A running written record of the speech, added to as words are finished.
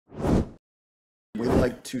We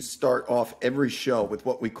like to start off every show with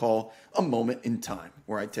what we call a moment in time,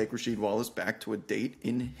 where I take Rasheed Wallace back to a date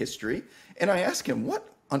in history, and I ask him, what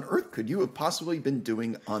on earth could you have possibly been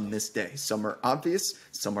doing on this day? Some are obvious,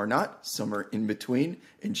 some are not, some are in between.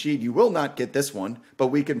 And Sheed, you will not get this one, but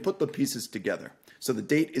we can put the pieces together. So the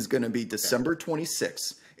date is going to be December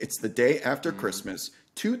 26th. It's the day after Christmas,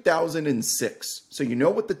 2006. So you know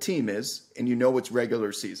what the team is, and you know it's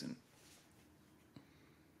regular season.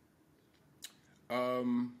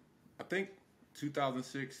 I think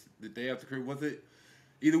 2006, the day after Christmas, was it?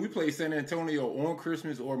 Either we played San Antonio on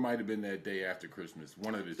Christmas or it might have been that day after Christmas.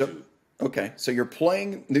 One of the two. Okay, so you're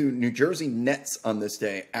playing the New Jersey Nets on this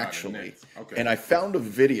day, actually. Okay. And I found a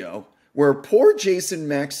video where poor Jason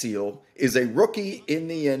Maxiell is a rookie in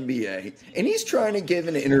the NBA, and he's trying to give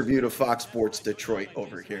an interview to Fox Sports Detroit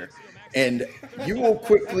over here. And you will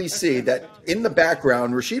quickly see that in the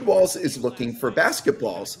background, Rasheed Wallace is looking for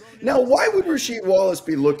basketballs. Now, why would Rasheed Wallace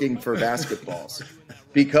be looking for basketballs?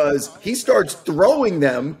 Because he starts throwing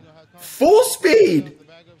them full speed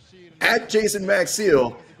at Jason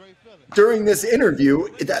Maxiell during this interview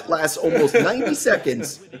that lasts almost 90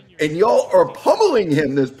 seconds. And y'all are pummeling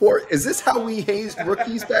him. Is this how we hazed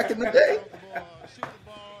rookies back in the day?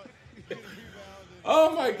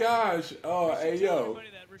 Oh my gosh. Oh, hey yo,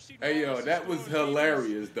 that was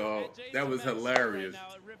hilarious, dog. That was hilarious.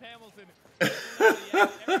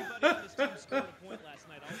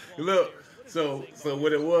 Look, so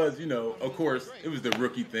what it was, of course, it was the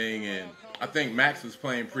rookie thing, and I think Max was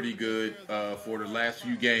playing pretty good for the last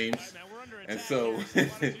few games, and so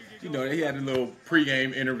he had a little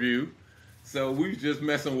pregame interview. So we was just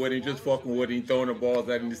messing with him, just fucking with him, throwing the balls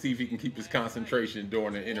at him to see if he can keep his concentration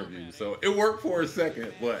during the interview. So it worked for a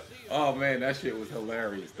second, but oh man, that shit was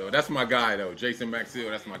hilarious though. That's my guy though, Jason Maxiell.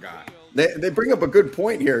 That's my guy. They bring up a good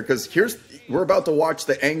point here, because we're about to watch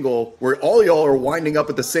the angle where all y'all are winding up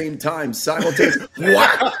at the same time, simultaneously.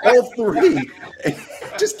 Whack, all three,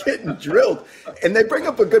 just getting drilled. And they bring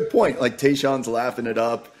up a good point, like Tayshaun's laughing it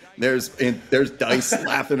up. There's Dice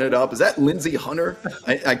laughing it up. Is that Lindsey Hunter?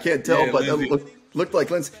 I can't tell, yeah, but it looked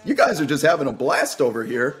like Lindsey. You guys are just having a blast over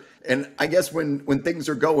here. And I guess when things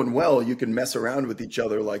are going well, you can mess around with each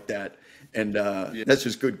other like that. And that's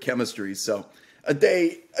just good chemistry. So a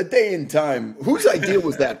day in time. Whose idea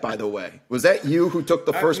was that, by the way? Was that you who took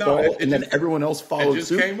the first ball and then everyone else followed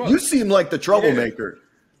suit? You seem like the troublemaker.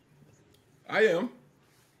 Yeah.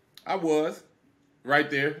 I was.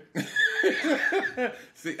 Right there.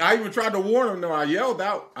 See, I even tried to warn him. No, I yelled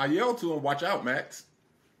to him, "Watch out, Max."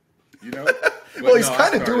 Well, he's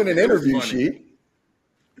kind of doing an interview sheet.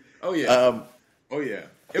 Oh yeah.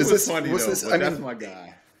 It was funny though. That's my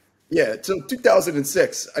guy. Yeah. So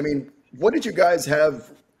 2006. I mean, what did you guys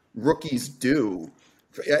have rookies do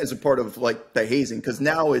as a part of like the hazing? Because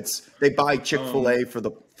now they buy Chick-fil-A for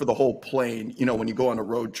the whole plane. When you go on a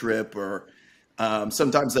road trip or.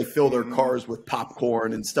 Sometimes they fill their cars with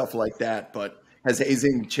popcorn and stuff like that. But has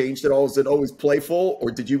hazing changed at all? Is it always playful, or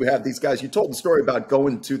did you have these guys? You told the story about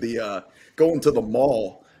going to the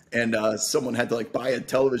mall and someone had to buy a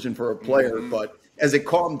television for a player. But has it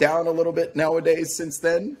calmed down a little bit nowadays since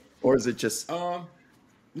then, or is it just? No,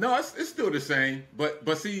 it's still the same.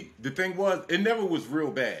 But see, the thing was, it never was real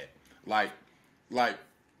bad. Like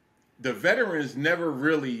the veterans never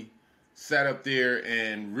really sat up there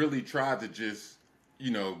and really tried to just,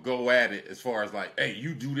 go at it as far as hey,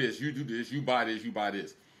 you do this, you buy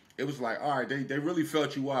this. It was like, all right, they really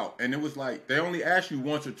felt you out. And it was like, they only asked you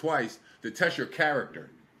once or twice to test your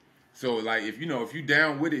character. So if you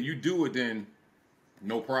down with it, you do it, then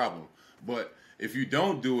no problem. But if you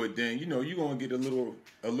don't do it, then, you're going to get a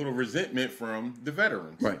little resentment from the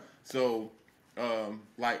veterans. Right. So,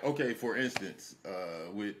 okay, for instance,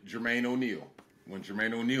 with Jermaine O'Neal. When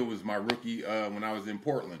Jermaine O'Neal was my rookie when I was in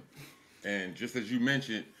Portland. And just as you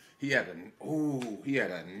mentioned, he had a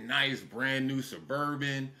nice brand new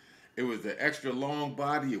Suburban. It was an extra long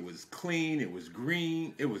body. It was clean. It was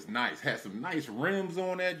green. It was nice. Had some nice rims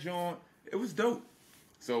on that joint. It was dope.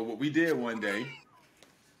 So what we did one day,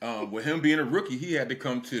 with him being a rookie, he had to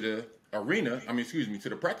come to the to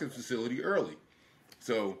the practice facility early.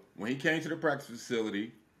 So when he came to the practice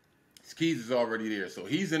facility, his keys is already there. So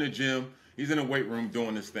he's in the gym. He's in a weight room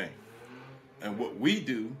doing this thing. And what we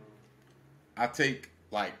do, I take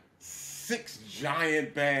 6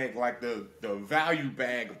 giant bag, the value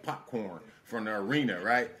bag of popcorn from the arena,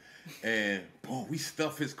 right? And boom, we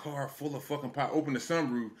stuff his car full of fucking pop. Open the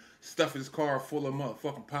sunroof, stuff his car full of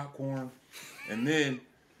motherfucking popcorn, and then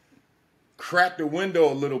crack the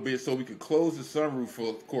window a little bit so we could close the sunroof. For,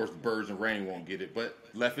 of course, the birds and rain won't get it, but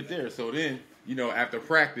left it there. So then, after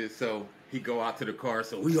practice, so He go out to the car,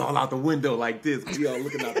 so we all out the window like this. We all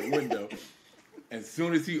looking out the window. As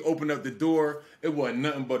soon as he opened up the door, it wasn't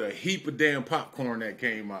nothing but a heap of damn popcorn that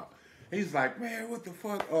came out. He's like, man, what the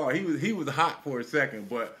fuck? Oh, he was hot for a second,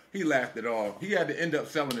 but he laughed it off. He had to end up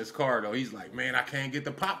selling his car, though. He's like, man, I can't get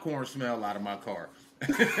the popcorn smell out of my car.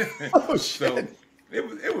 Oh, shit. So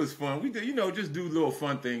it was fun. We did, just do little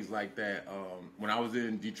fun things like that. When I was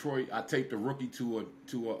in Detroit, I taped the rookie to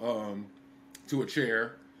a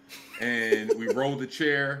chair, and we rolled the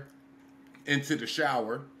chair into the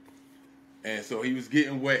shower, and so he was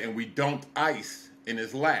getting wet, and we dumped ice in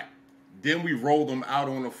his lap. Then we rolled him out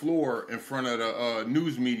on the floor in front of the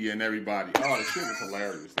news media and everybody. Oh, the shit was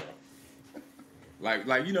hilarious, though. Like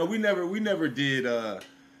we never did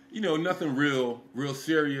nothing real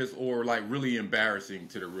serious or like really embarrassing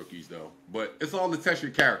to the rookies though. But it's all to test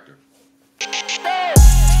your character.